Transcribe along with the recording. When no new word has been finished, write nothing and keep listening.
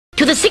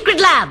To the secret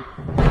lab!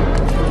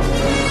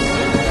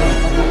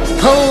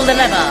 Pull the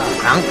lever,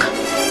 Kronk.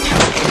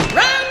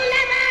 Wrong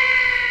lever!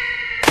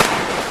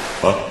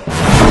 Huh?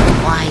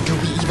 Why do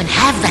we even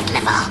have that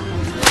lever?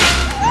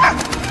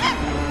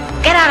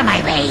 Get out of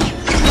my way!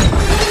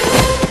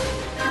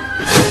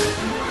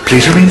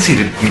 Please remain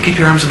seated and keep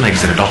your arms and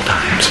legs in at all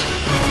times.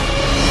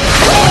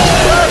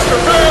 Faster,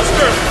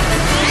 faster!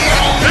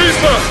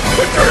 Isma,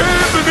 put your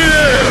hands in the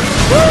air!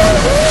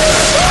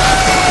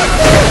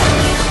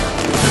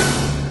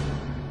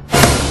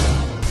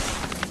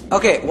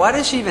 Okay, why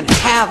does she even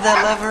have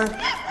that lever?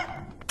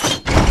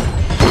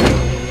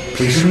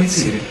 Please remain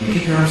seated and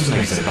keep your arms and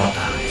legs in at all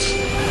times.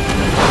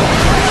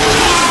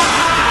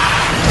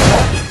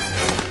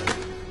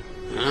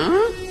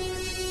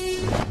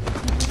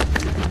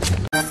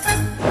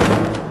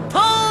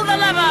 Pull the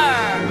lever!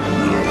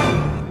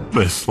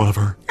 This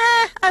lever.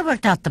 I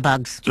worked out the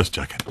bugs. Just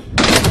checking.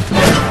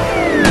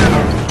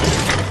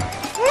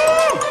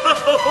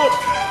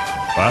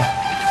 Huh?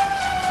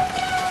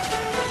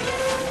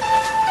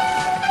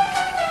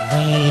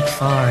 Wait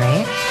for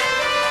it.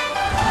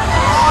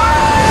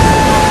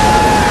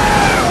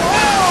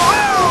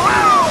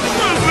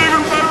 That's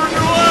even better than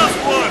your last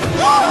one!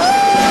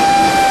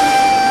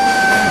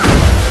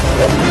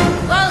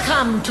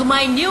 Welcome to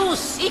my new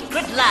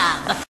secret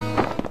lab.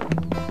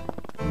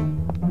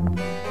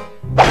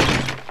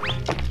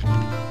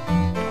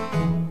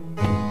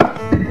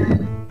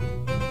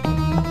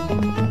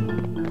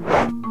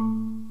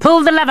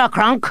 Pull the lever,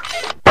 Kronk.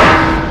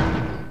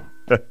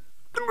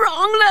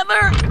 Wrong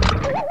lever.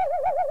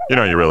 You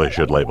know, you really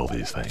should label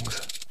these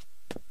things.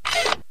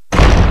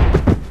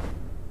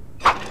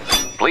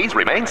 Please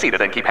remain seated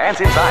and keep hands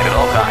inside at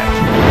all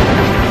times.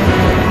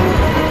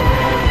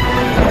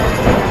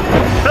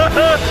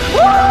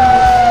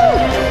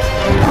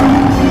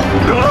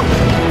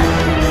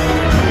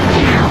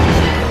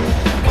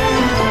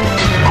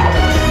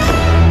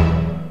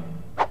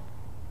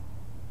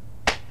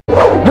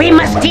 We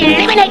must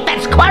eliminate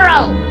that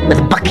squirrel!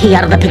 With Bucky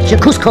out of the picture,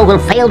 Cusco will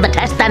fail the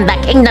test and the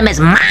kingdom is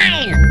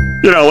mine!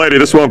 You know, lady,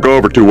 this won't go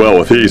over too well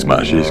with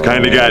Yzma. She's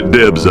kinda got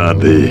dibs on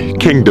the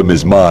kingdom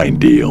is mine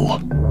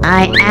deal.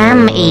 I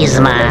am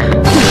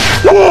Yzma.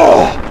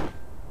 Whoa!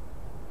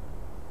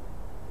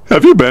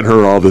 Have you been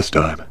her all this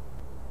time?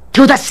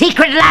 To the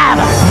secret lab!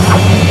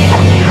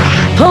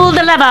 Pull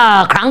the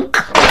lever, Kronk!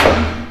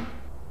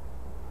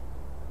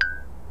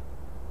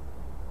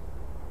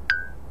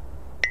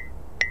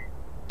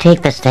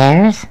 Take the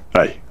stairs?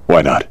 Hey,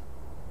 why not?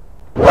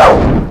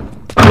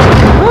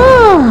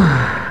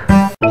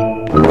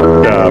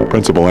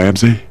 Principal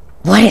Amsey?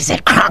 What is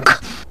it, Kronk?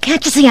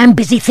 Can't you see I'm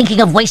busy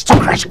thinking of ways to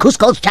crush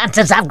Cusco's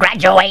chances of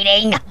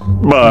graduating?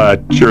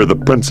 But you're the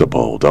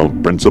principal.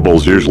 Don't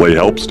principals usually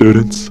help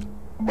students?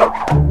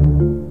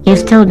 You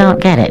still don't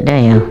get it, do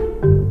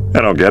you? I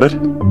don't get it.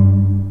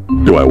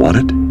 Do I want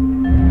it?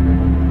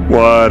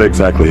 What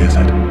exactly is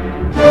it?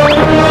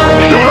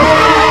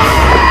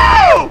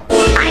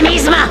 I'm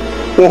Yzma!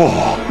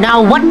 Whoa!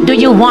 Now what do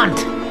you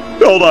want?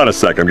 Hold on a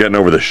sec, I'm getting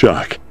over the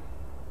shock.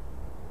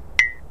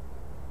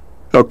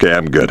 Okay,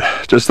 I'm good.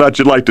 Just thought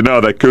you'd like to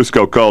know that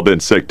Cusco called in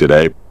sick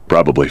today,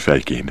 probably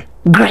faking.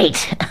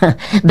 Great.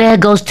 There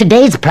goes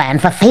today's plan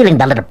for failing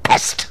the little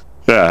pest.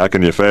 Yeah, how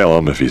can you fail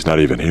him if he's not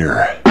even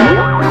here?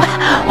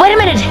 Wait a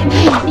minute!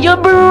 You're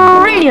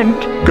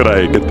brilliant! Could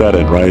I get that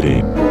in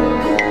writing?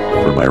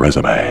 For my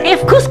resume.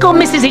 If Cusco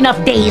misses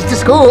enough days to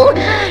school,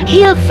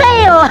 he'll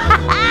fail!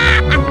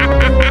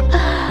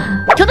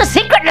 To the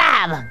secret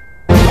lab!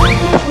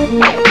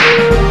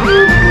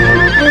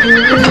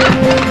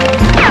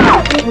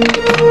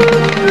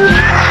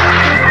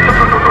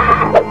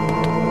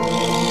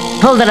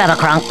 Pull the lever,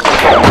 Kronk.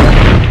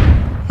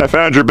 I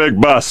found your big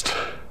bust.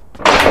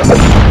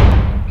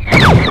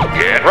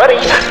 Get ready.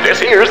 This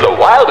here's the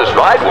wildest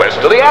ride west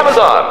to the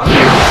Amazon.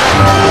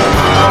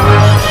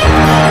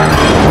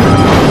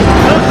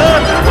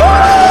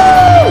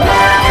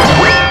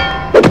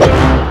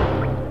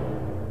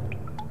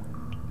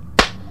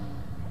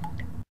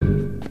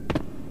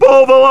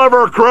 Pull the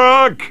lever,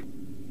 Kronk!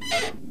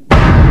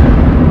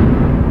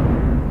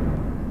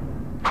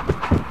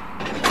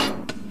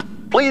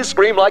 Please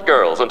scream like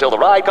girls until the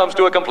ride comes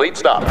to a complete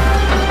stop.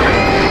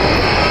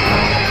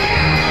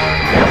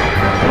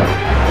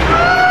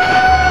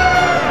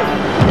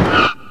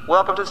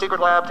 Welcome to the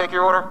Secret Lab. Take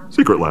your order.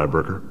 Secret lab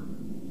worker.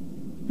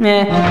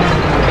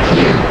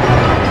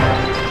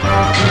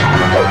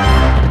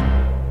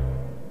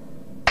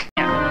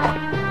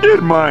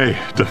 In my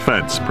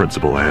defense,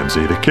 Principal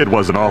Amsey, the kid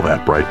wasn't all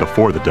that bright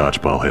before the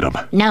dodgeball hit him.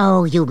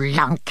 No, you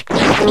lunk.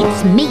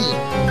 It's me,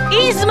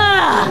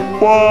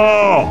 Yzma!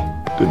 Whoa!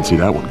 Didn't see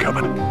that one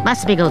coming.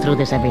 Must we go through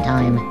this every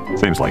time?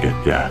 Seems like it,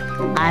 yeah.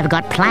 I've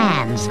got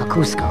plans for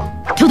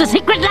Cusco. To the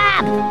secret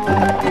lab!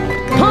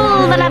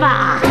 Pull the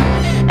lever!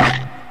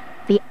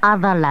 The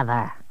other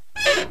lever.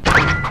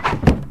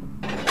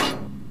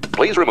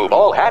 Please remove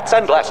all hats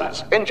and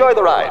glasses. Enjoy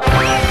the ride.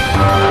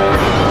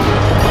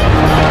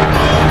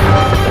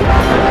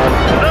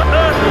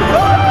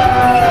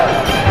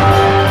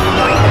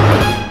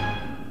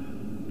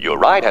 You're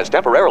ride has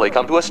temporarily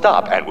come to a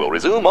stop and will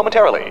resume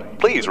momentarily.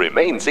 Please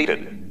remain seated.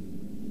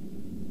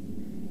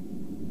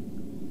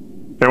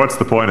 Hey, what's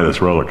the point of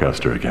this roller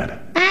coaster again?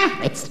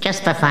 It's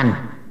just for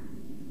fun.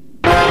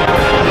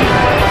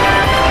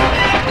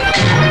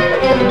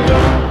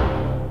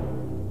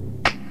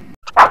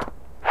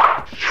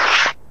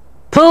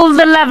 Pull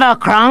the lever,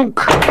 Kronk.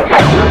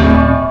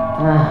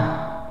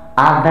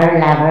 Other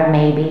lever,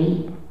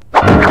 maybe?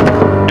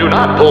 Do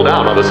not pull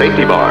down on the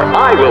safety bar.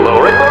 I will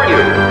lower it for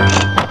you.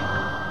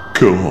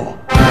 Cool.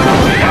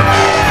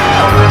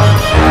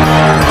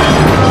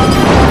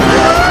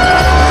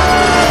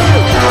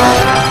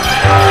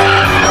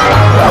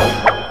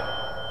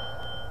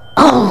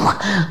 Oh,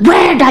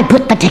 where'd I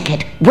put the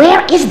ticket?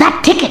 Where is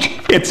that ticket?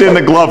 It's in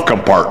the glove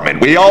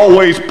compartment. We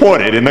always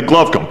put it in the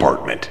glove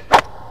compartment.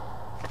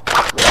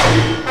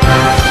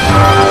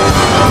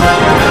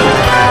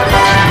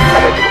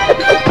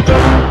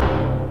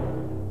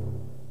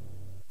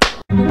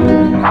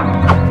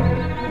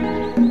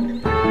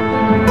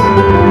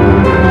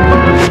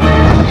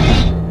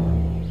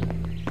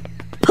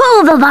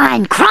 Pull the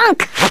vine,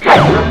 Kronk!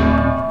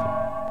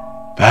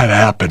 That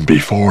happened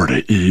before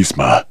to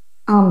Yzma.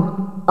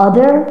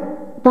 Other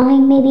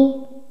vine,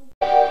 maybe?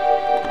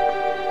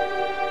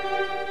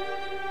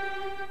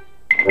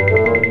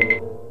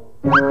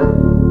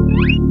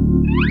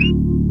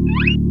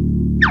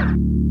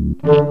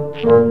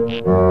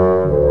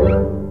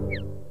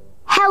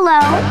 Hello?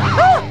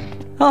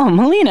 Oh,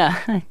 Melina,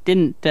 I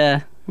didn't,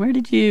 where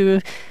did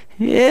you...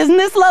 Isn't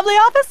this a lovely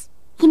office?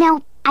 You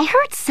know, I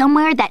heard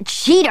somewhere that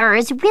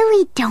cheaters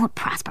really don't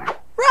prosper.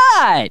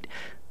 Right!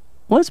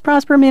 What does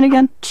prosper mean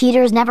again?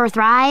 Cheaters never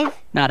thrive.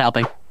 Not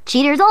helping.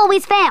 Cheaters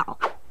always fail.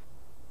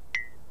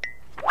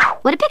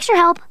 Would a picture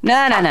help? No,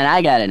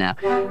 I got it now.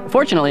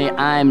 Fortunately,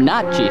 I'm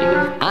not cheating.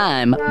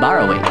 I'm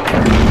borrowing.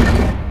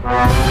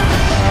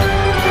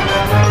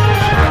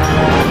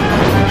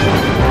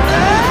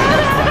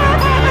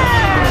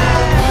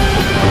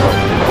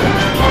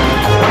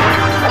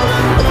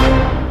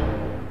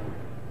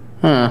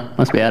 Huh,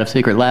 must be out of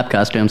secret lab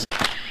costumes.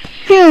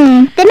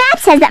 The map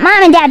says that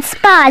Mom and Dad's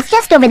spa is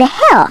just over the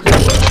hill.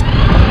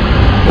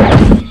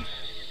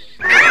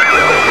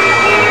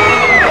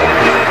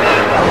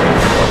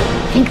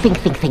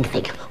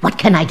 Think. What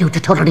can I do to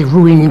totally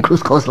ruin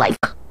Cusco's life?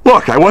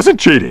 Look, I wasn't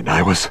cheating.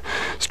 I was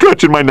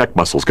stretching my neck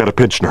muscles. Got a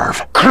pinched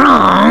nerve.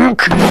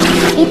 Kronk!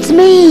 It's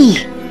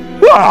me!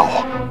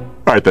 Wow!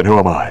 Alright then, who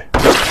am I?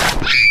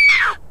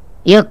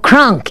 You're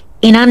Kronk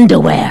in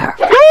underwear.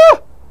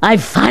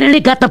 I've finally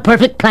got the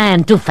perfect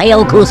plan to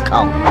fail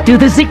Cusco. To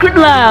the secret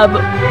lab.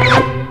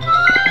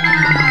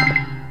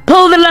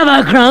 Pull the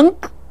lever,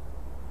 Kronk.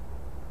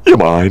 You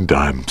mind?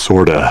 I'm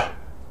sorta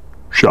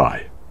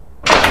shy.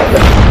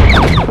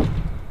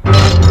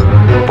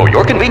 For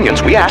your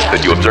convenience, we ask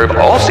that you observe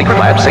all secret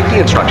lab safety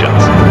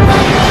instructions.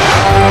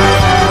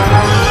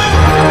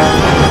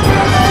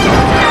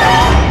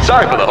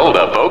 Sorry for the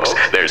holdup, folks.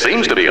 There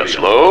seems to be a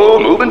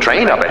slow-moving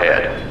train up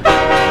ahead.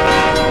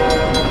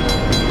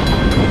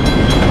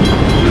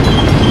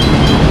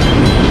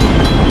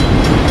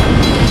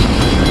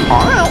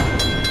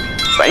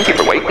 Thank you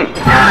for waiting.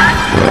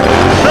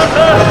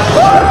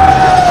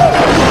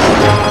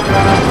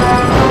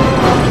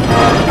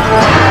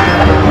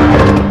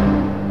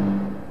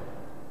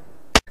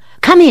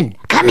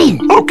 Come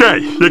in. Okay,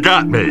 you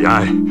got me.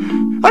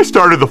 I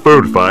started the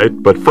food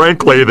fight, but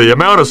frankly, the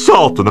amount of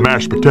salt in the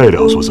mashed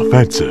potatoes was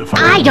offensive.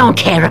 I don't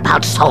care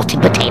about salty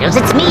potatoes.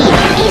 It's me,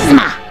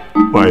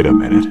 Yzma. Wait a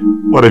minute.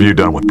 What have you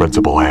done with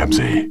Principal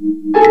Amzie?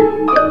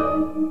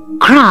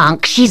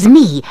 Kronk, she's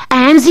me.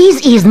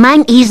 Amzie's Yzma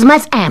and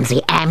Yzma's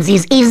Amzie.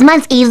 Amzie's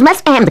Yzma's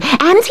Amzie.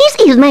 Amzie's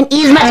Yzma and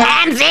Yzma's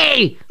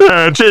Amzie!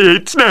 And she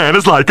eats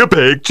bananas like a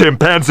big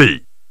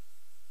chimpanzee.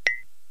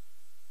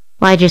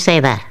 Why'd you say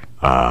that?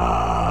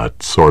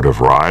 It sort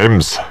of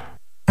rhymes.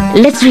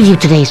 Let's review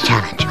today's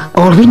challenge.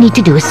 All we need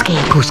to do is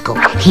scare Cusco.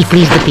 He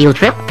flees the field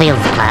trip, fails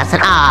the class,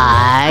 and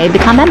I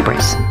become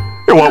Empress.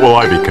 And what will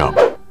I become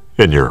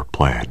in your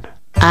plan?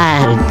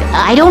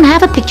 I don't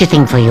have a picture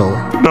thing for you.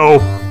 No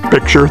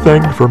picture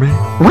thing for me?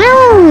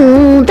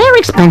 Well, they're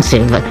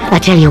expensive. I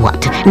tell you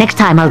what, next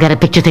time I'll get a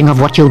picture thing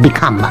of what you'll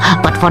become.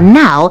 But for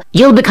now,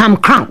 you'll become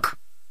Kronk.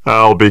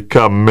 I'll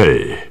become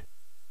me.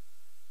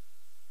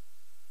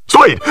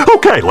 Sweet!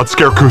 Okay, let's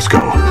scare Cusco.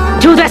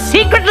 To the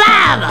secret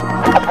lab!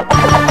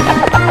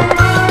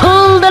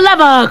 Pull the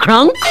lever,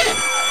 Kronk.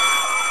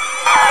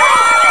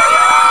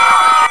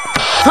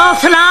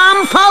 False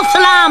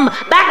alarm!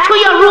 Back to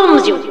your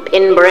rooms, you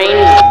pin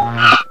brain!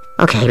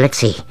 Okay, let's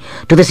see.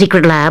 To the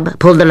secret lab,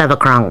 pull the lever,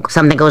 Kronk.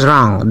 Something goes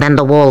wrong, then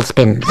the wall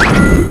spins.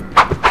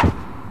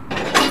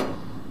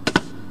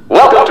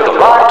 Welcome to the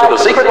ride to the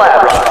secret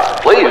lab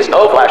ride. Please,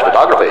 no flash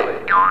photography.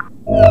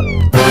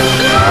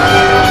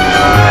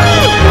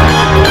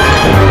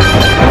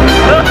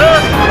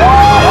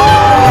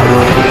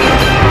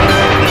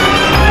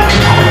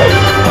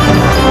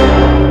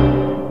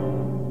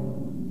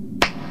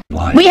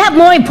 We have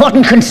more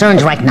important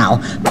concerns right now.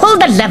 Pull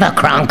the lever,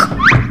 Kronk.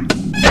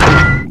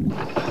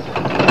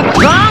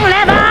 Wrong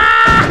lever!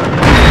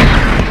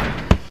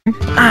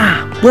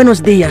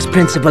 Buenos dias,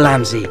 Principal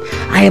Amzi.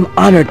 I am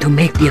honored to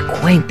make the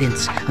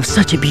acquaintance of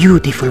such a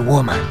beautiful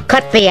woman.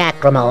 Cut the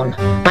act, Ramon.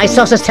 My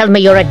sources tell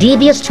me you're a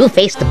devious,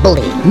 two-faced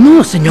bully.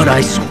 No, senora,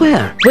 I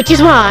swear. Which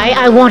is why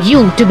I want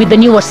you to be the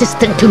new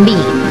assistant to me.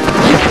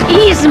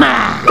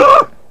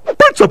 Yzma!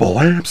 Principal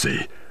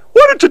Amzi,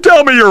 why didn't you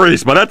tell me you're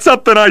Yzma? That's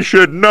something I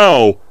should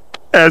know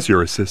as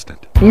your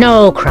assistant.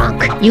 No,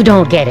 Kronk, you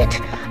don't get it.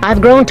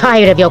 I've grown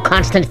tired of your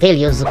constant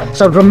failures,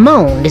 so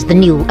Ramon is the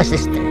new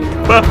assistant.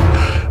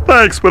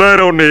 Thanks, but I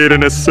don't need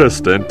an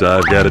assistant.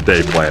 I've got a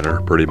day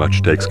planner. Pretty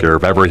much takes care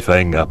of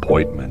everything,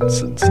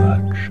 appointments and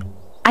such.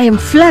 I am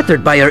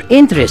flattered by your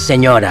interest,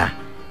 senora.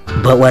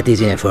 But what is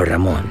in it for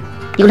Ramon?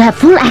 You'll have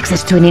full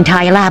access to an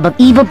entire lab of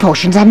evil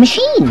potions and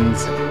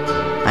machines.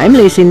 I'm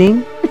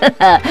listening.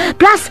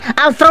 Plus,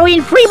 I'll throw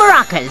in free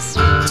maracas.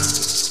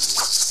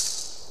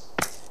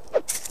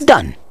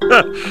 Done.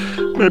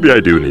 Maybe I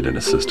do need an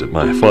assistant.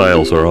 My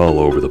files are all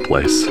over the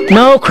place.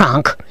 No,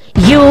 Kronk.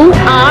 You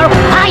are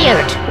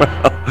hired.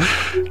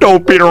 Well,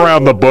 don't beat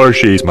around the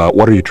bush, Yzma.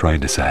 What are you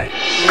trying to say?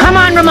 Come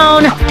on,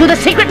 Ramon, to the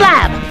secret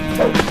lab.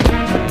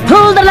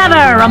 Pull the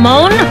lever,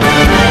 Ramon.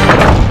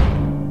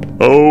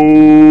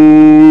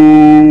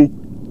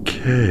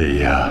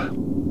 Okay.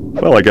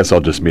 Well, I guess I'll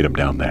just meet him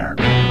down there.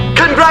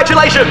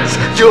 Congratulations!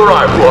 You're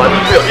our 1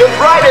 millionth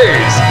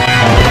riders!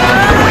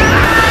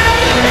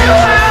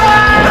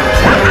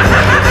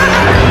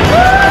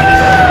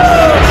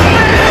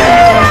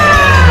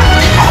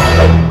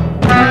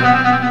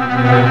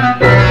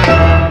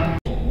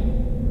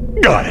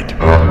 Got it.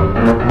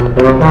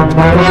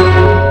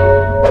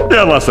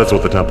 Yeah, unless that's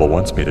what the temple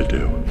wants me to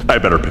do. I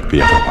better pick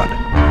the other one.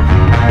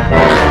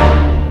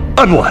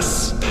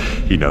 Unless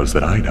he knows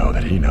that I know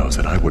that he knows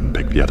that I wouldn't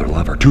pick the other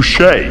lever.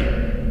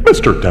 Touché,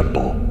 Mr.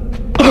 Temple.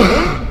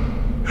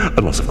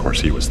 Unless, of course,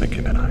 he was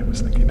thinking that I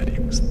was thinking that he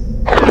was.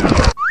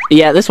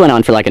 Yeah, this went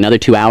on for like another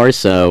 2 hours,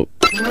 so...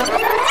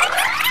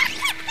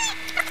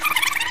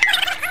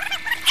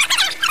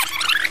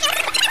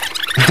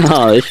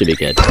 Oh, this should be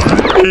good.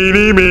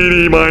 Eeny,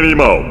 meeny, miny,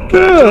 mo.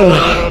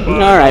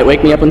 Alright,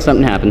 wake me up when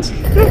something happens.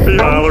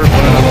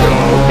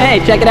 Hey,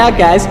 check it out,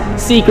 guys.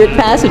 Secret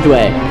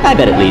passageway. I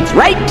bet it leads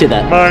right to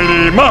the...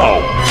 Miny,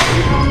 mo.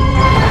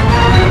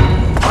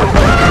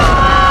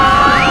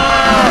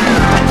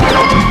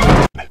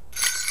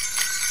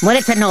 Well,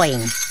 it's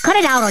annoying. Cut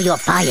it out or you're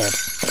fired.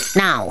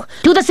 Now,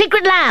 to the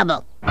secret lab.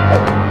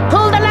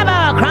 Pull the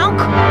lever, Kronk.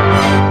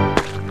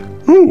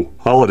 Ooh,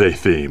 holiday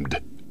themed.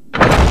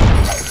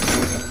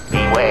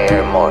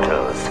 Beware,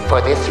 mortals,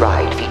 for this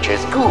ride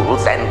features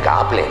ghouls and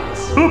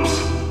goblins. Oops,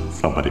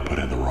 somebody put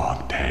in the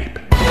wrong tape.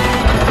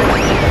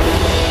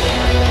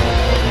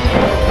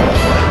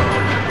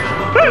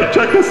 Hey,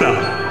 check this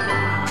out.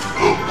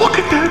 Look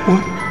at that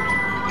one.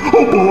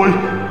 Oh boy,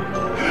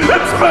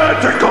 it's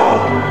magical.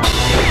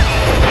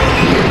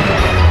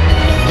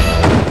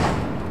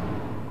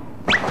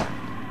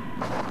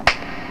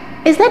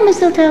 Is that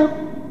mistletoe?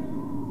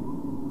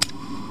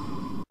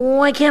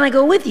 Why can't I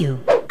go with you?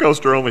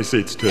 Coaster only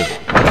seats 2.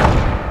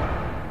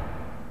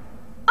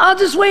 I'll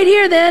just wait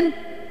here then.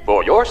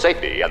 For your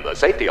safety and the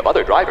safety of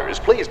other drivers,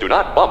 please do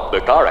not bump the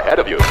car ahead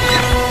of you.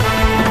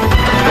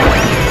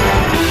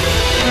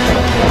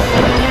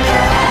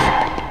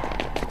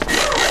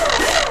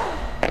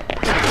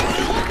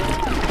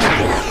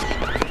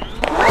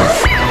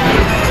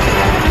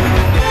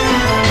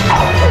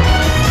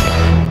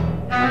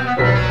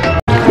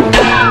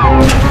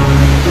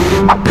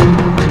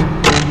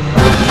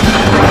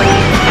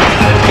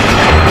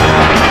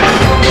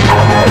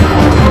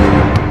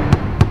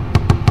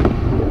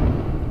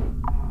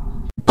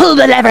 Pull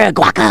the lever,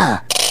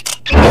 Guaca.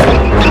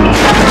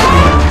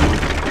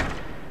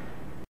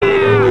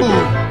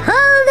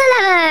 Pull the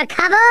lever,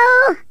 Cabo.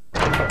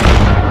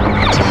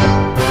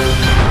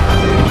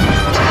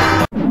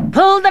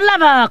 Pull the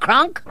lever,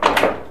 Kronk.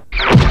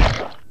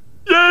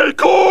 Yay,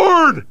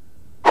 corn!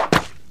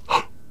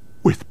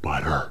 With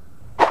butter.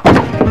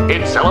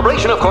 In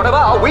celebration of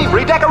Carnival, we've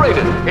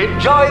redecorated.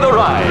 Enjoy the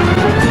ride.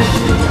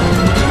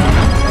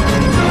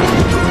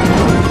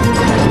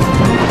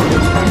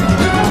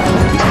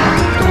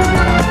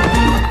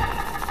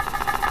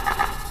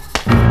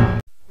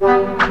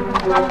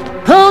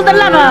 Pull the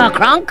lever,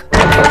 Kronk.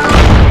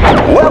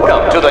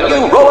 Welcome to the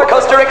new Roller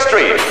Coaster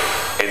Extreme.